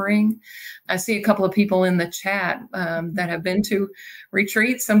next spring. I see a couple of people in the chat that have been to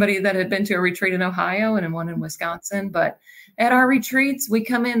retreats, somebody that had been to a retreat in Ohio and one in Wisconsin. But at our retreats, we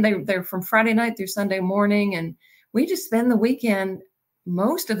come in, they're from Friday night through Sunday morning, and we just spend the weekend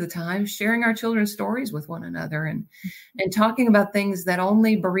most of the time sharing our children's stories with one another and talking about things that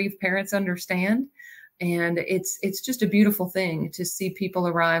only bereaved parents understand. And it's just a beautiful thing to see people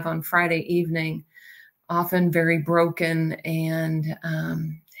arrive on Friday evening, often very broken and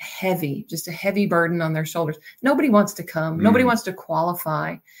heavy, just a heavy burden on their shoulders. Nobody wants to come. Nobody wants to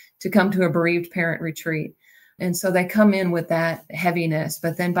qualify to come to a bereaved parent retreat. And so they come in with that heaviness.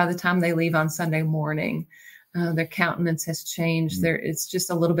 But then by the time they leave on Sunday morning, their countenance has changed. It's just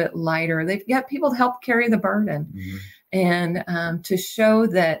a little bit lighter. They've got people to help carry the burden, and to show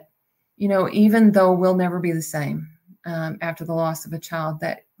that, even though we'll never be the same after the loss of a child,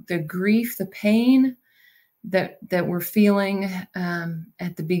 that the grief, the pain that we're feeling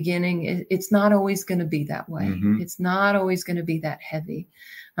at the beginning, it's not always going to be that way. It's not always going to be that heavy.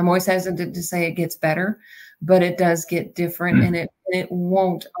 I'm always hesitant to say it gets better, but it does get different, and it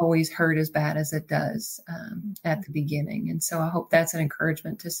won't always hurt as bad as it does at the beginning. And so I hope that's an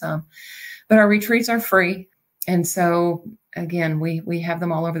encouragement to some. But our retreats are free. And so, again, we have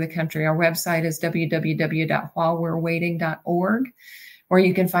them all over the country. Our website is www.whilewe'rewaiting.org, where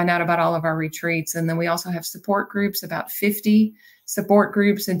you can find out about all of our retreats. And then we also have support groups, about 50 support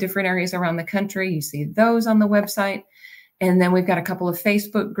groups in different areas around the country. You see those on the website. And then we've got a couple of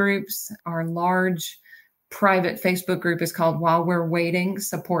Facebook groups. Our large private Facebook group is called While We're Waiting,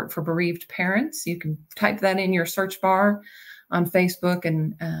 Support for Bereaved Parents. You can type that in your search bar on Facebook,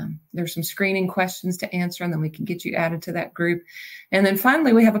 and there's some screening questions to answer, and then we can get you added to that group. And then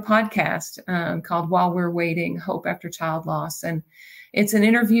finally, we have a podcast called While We're Waiting, Hope After Child Loss. And it's an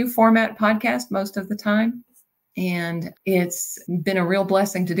interview format podcast most of the time. And it's been a real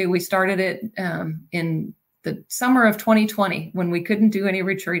blessing to do. We started it in the summer of 2020 when we couldn't do any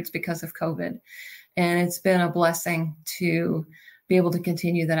retreats because of COVID. And it's been a blessing to be able to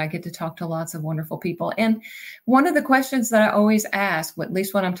continue that. I get to talk to lots of wonderful people. And one of the questions that I always ask, at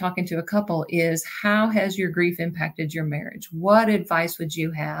least when I'm talking to a couple, is how has your grief impacted your marriage? What advice would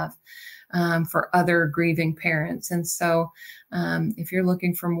you have for other grieving parents? And so if you're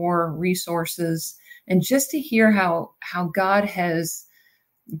looking for more resources and just to hear how God has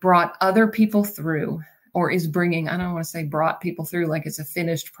brought other people through, or is bringing, I don't want to say brought people through like it's a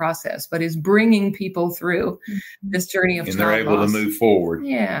finished process, but is bringing people through this journey of child loss. And they're able to move forward.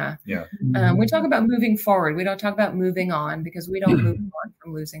 Yeah. We talk about moving forward. We don't talk about moving on, because we don't move on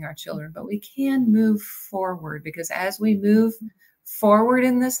from losing our children, but we can move forward, because as we move forward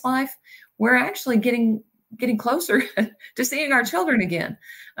in this life, we're actually getting closer to seeing our children again.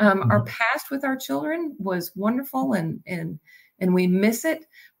 Our past with our children was wonderful, and we miss it,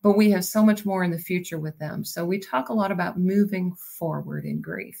 but we have so much more in the future with them. So we talk a lot about moving forward in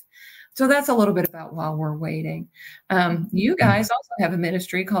grief. So that's a little bit about While We're Waiting. You guys also have a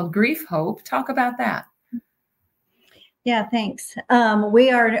ministry called Grief Hope. Talk about that. Yeah, thanks.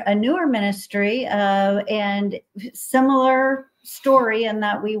 We are a newer ministry and similar story in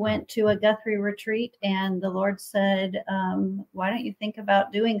that we went to a Guthrie retreat, and the Lord said, why don't you think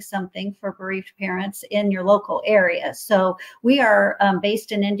about doing something for bereaved parents in your local area? So we are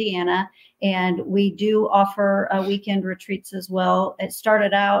based in Indiana, and we do offer weekend retreats as well. It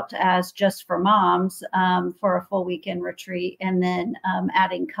started out as just for moms for a full weekend retreat, and then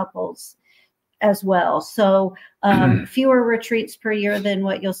adding couples as well. So fewer retreats per year than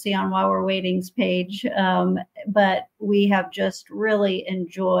what you'll see on While We're Waiting's page. But we have just really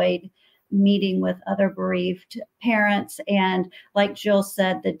enjoyed meeting with other bereaved parents. And like Jill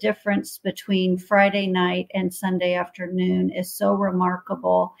said, the difference between Friday night and Sunday afternoon is so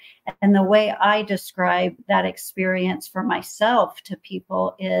remarkable. And the way I describe that experience for myself to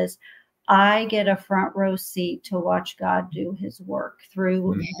people is, I get a front row seat to watch God do his work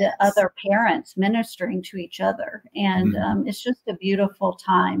through the other parents ministering to each other. And it's just a beautiful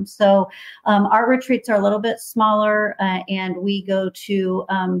time. So our retreats are a little bit smaller, and we go to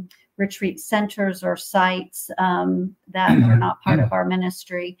retreat centers or sites that are not part of our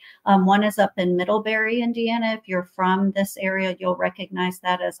ministry. One is up in Middlebury, Indiana. If you're from this area, you'll recognize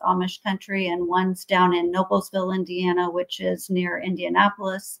that as Amish country. And one's down in Noblesville, Indiana, which is near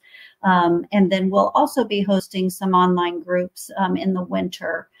Indianapolis. And then we'll also be hosting some online groups in the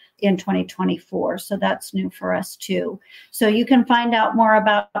winter in 2024. So that's new for us too. So you can find out more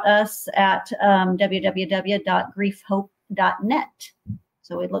about us at www.griefhope.net.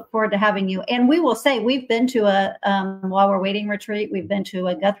 So we look forward to having you. And we will say we've been to a While We're Waiting retreat. We've been to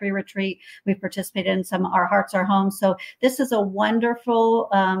a Guthrie retreat. We've participated in some Our Hearts Are Home. So this is a wonderful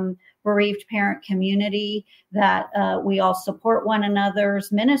bereaved parent community that we all support one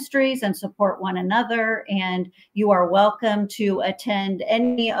another's ministries and support one another. And you are welcome to attend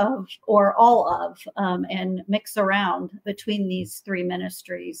any of or all of and mix around between these three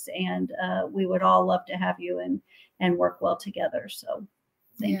ministries. And we would all love to have you and work well together. So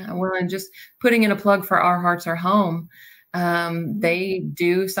yeah, well, and just putting in a plug for Our Hearts Are Home. They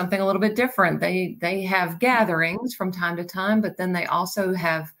do something a little bit different. They have gatherings from time to time, but then they also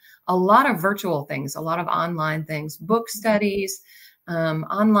have a lot of virtual things, a lot of online things, book studies,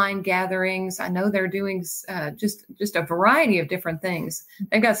 online gatherings. I know they're doing just a variety of different things.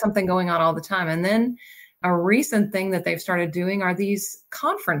 They've got something going on all the time. And then a recent thing that they've started doing are these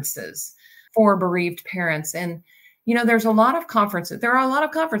conferences for bereaved parents. And you know, there's a lot of conferences. There are a lot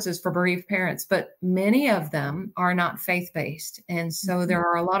of conferences for bereaved parents, but many of them are not faith-based. And so there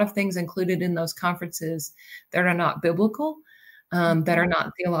are a lot of things included in those conferences that are not biblical, that are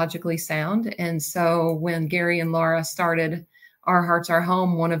not theologically sound. And so when Gary and Laura started Our Hearts Are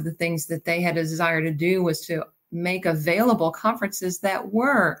Home, one of the things that they had a desire to do was to make available conferences that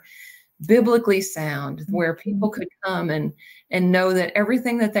were biblically sound, where people could come and know that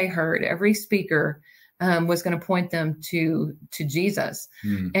everything that they heard, every speaker, was going to point them to Jesus.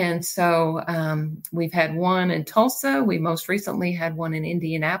 And so we've had one in Tulsa. We most recently had one in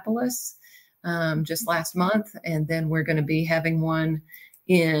Indianapolis just last month. And then we're going to be having one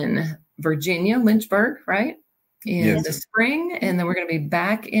in Virginia, Lynchburg, right? In the spring. And then we're going to be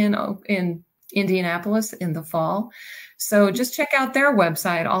back in Indianapolis in the fall. So just check out their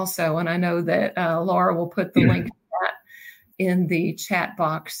website also. And I know that Laura will put the link to that in the chat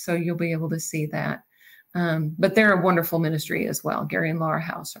box, so you'll be able to see that. But they're a wonderful ministry as well. Gary and Laura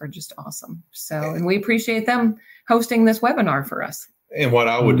House are just awesome. So, and we appreciate them hosting this webinar for us. And what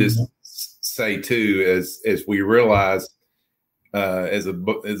I would just say too, as we realize, as a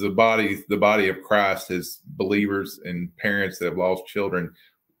body, the body of Christ, as believers and parents that have lost children,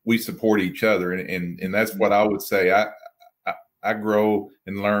 we support each other. And that's what I would say. I grow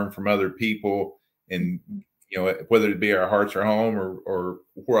and learn from other people, and you know, whether it be Our Hearts Are Home or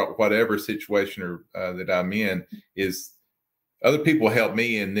whatever situation or that I'm in, is other people help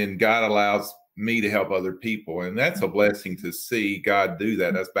me, and then God allows me to help other people, and that's a blessing to see God do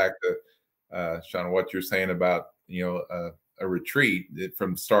that. That's back to Shauna, what you're saying about, you know, a retreat that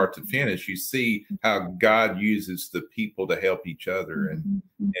from start to finish. You see how God uses the people to help each other and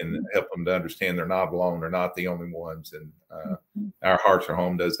help them to understand they're not alone, they're not the only ones. And Our Hearts Are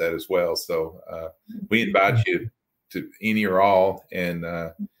Home does that as well. So we invite you to any or all, and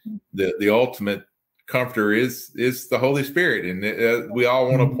the ultimate comforter is the Holy Spirit, and we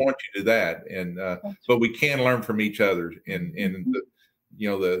all want to point you to that. And but we can learn from each other. And you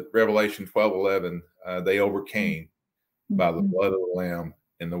know, the Revelation 12:11, they overcame by the blood of the Lamb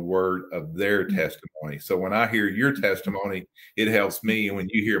and the word of their testimony. So when I hear your testimony, it helps me. And when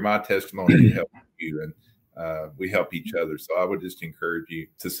you hear my testimony, it helps you. And we help each other. So I would just encourage you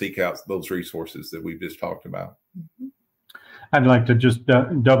to seek out those resources that we've just talked about. I'd like to just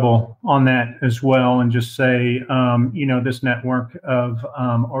double on that as well and just say, this network of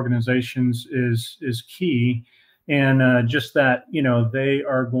organizations is key. And just that, they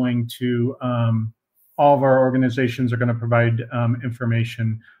are going to, all of our organizations are going to provide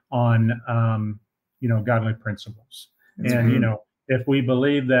information on, godly principles. That's And, right. if we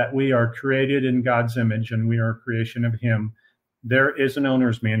believe that we are created in God's image and we are a creation of Him, there is an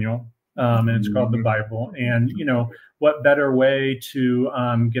owner's manual, and it's called the Bible. And, what better way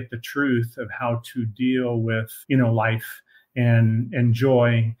to get the truth of how to deal with, life and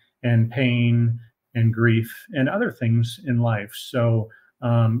joy and pain and grief and other things in life. So,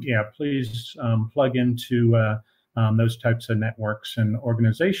 please plug into those types of networks and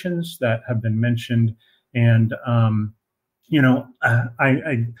organizations that have been mentioned. And, I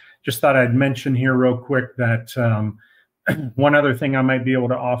just thought I'd mention here real quick that one other thing I might be able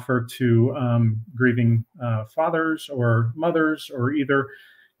to offer to grieving fathers or mothers, or either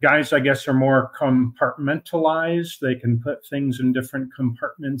guys, I guess, are more compartmentalized. They can put things in different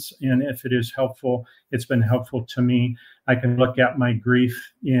compartments. And if it is helpful, it's been helpful to me. I can look at my grief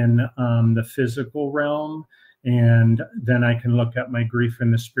in the physical realm, and then I can look at my grief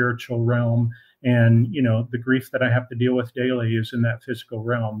in the spiritual realm. And, the grief that I have to deal with daily is in that physical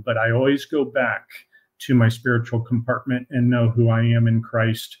realm. But I always go back to my spiritual compartment and know who I am in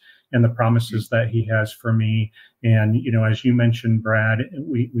Christ and the promises that He has for me. And, as you mentioned, Brad,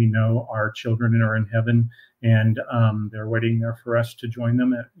 we know our children are in heaven, and they're waiting there for us to join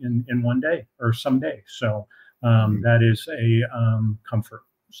them in one day or someday. So that is a comfort.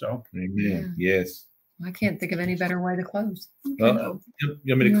 So, amen. Yes. I can't think of any better way to close. You want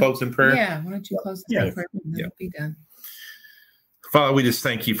me to close in prayer? Yeah, why don't you close in prayer and then it'll be done. Father, we just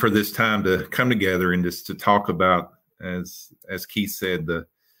thank you for this time to come together and just to talk about, as Keith said,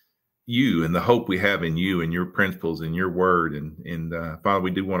 you and the hope we have in you and your principles and your word. And Father,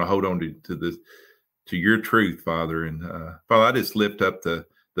 we do want to hold on to your truth, Father. And Father, I just lift up the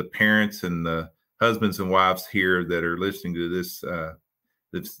parents and the husbands and wives here that are listening to this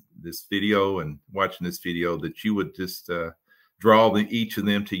video and watching this video, that you would just draw each of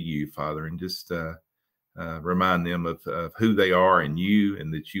them to you, Father, and just remind them of who they are in you,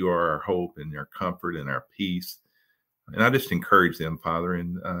 and that you are our hope and our comfort and our peace. And I just encourage them, Father,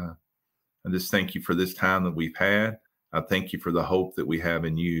 and I just thank you for this time that we've had. I thank you for the hope that we have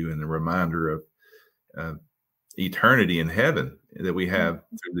in you, and the reminder of eternity in heaven that we have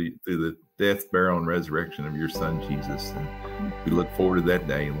through the death, burial, and resurrection of your Son, Jesus. And we look forward to that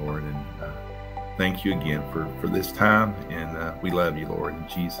day, Lord. And thank you again for this time. And we love you, Lord, in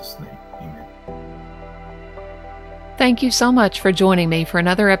Jesus' name. Amen. Thank you so much for joining me for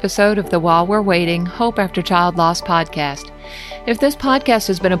another episode of the While We're Waiting Hope After Child Loss podcast. If this podcast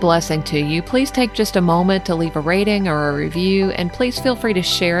has been a blessing to you, please take just a moment to leave a rating or a review, and please feel free to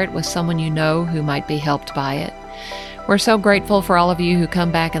share it with someone you know who might be helped by it. We're so grateful for all of you who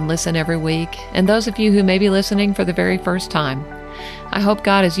come back and listen every week, and those of you who may be listening for the very first time. I hope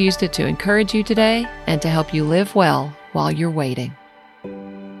God has used it to encourage you today and to help you live well while you're waiting.